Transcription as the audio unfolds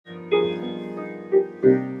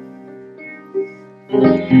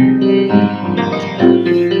Do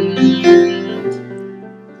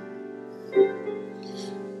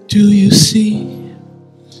you see?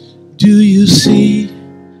 Do you see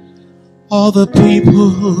all the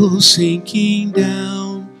people sinking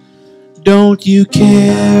down? Don't you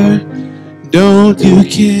care? Don't you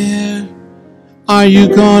care? Are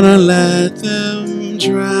you gonna let them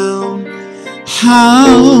drown?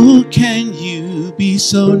 How can you be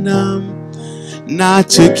so numb not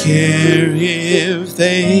to care if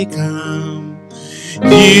they come?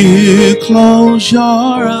 You close your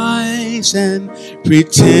eyes and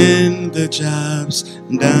pretend the job's done.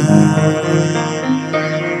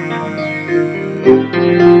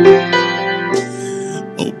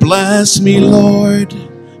 Oh, bless me, Lord.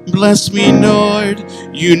 Bless me, Lord.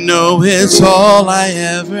 You know it's all I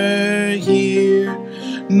ever hear.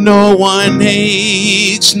 No one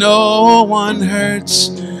hates, no one hurts,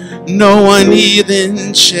 no one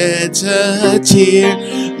even sheds a tear.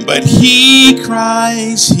 But he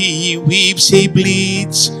cries, he weeps, he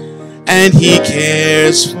bleeds, and he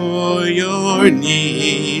cares for your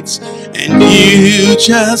needs. And you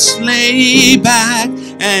just lay back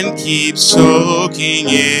and keep soaking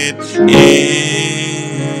it in.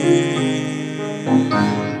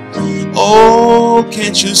 Oh,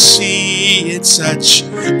 can't you see it's such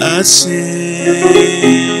a sin?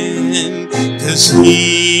 'Cause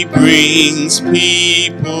he brings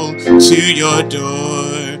people to your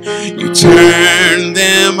door. You turn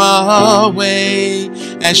them away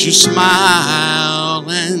as you smile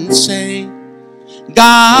and say,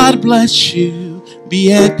 God bless you,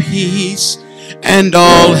 be at peace, and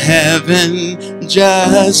all heaven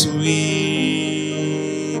just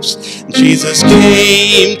weeps. Jesus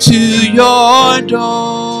came to your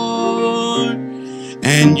door,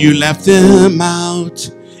 and you left them out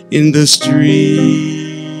in the streets.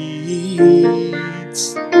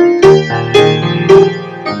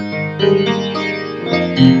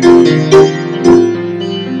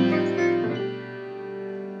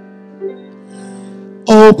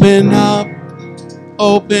 Open up,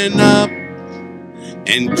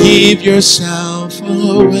 and give yourself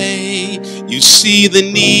away. You see the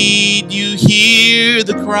need, you hear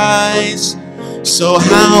the cries, so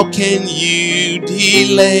how can you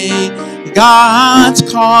delay? God's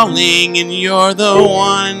calling and you're the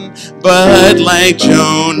one, but like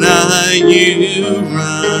Jonah you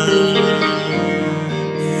run.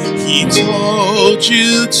 He told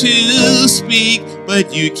you to speak,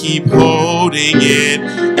 but you keep holding it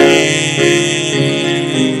in.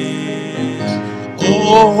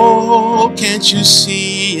 Oh, can't you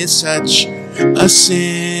see it's such a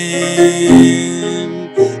sin?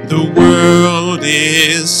 The world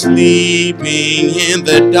is sleeping in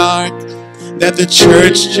the dark, that the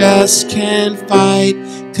church just can't fight,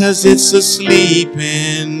 'cause it's asleep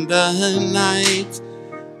in the night.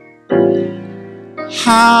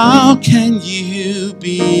 How can you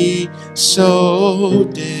be so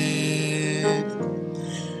dead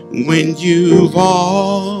when you've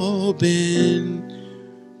all been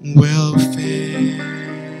well fed?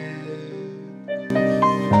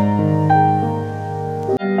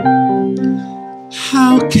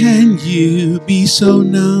 How can you be so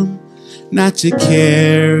numb not to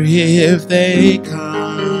care if they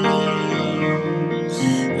come?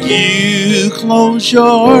 You close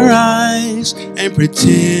your eyes and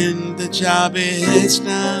pretend the job is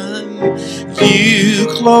done. You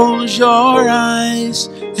close your eyes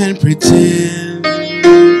and pretend.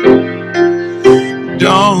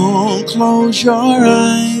 Don't close your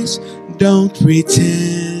eyes, don't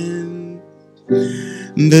pretend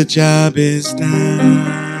the job is done.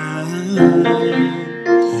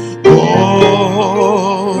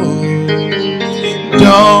 Oh,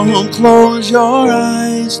 don't close your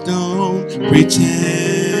eyes, don't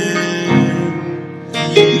pretend.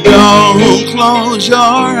 Don't close your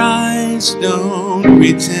eyes, don't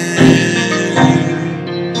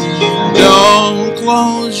pretend. Don't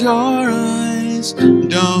close your eyes,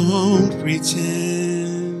 don't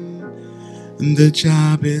pretend the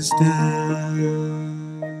job is done.